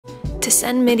To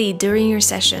send MIDI during your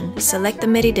session, select the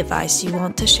MIDI device you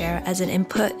want to share as an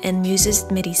input in Muse's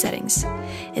MIDI settings.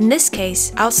 In this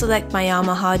case, I'll select my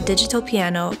Yamaha digital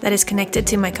piano that is connected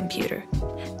to my computer.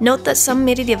 Note that some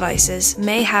MIDI devices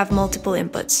may have multiple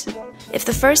inputs. If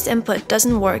the first input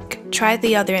doesn't work, try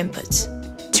the other inputs.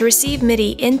 To receive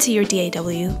MIDI into your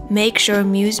DAW, make sure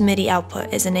Muse MIDI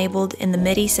output is enabled in the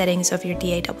MIDI settings of your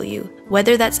DAW,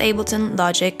 whether that's Ableton,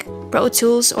 Logic, Pro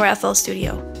Tools, or FL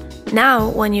Studio. Now,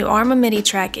 when you arm a MIDI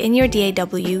track in your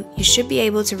DAW, you should be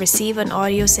able to receive an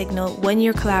audio signal when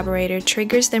your collaborator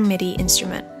triggers their MIDI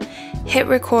instrument. Hit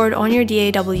record on your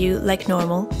DAW like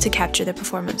normal to capture the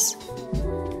performance.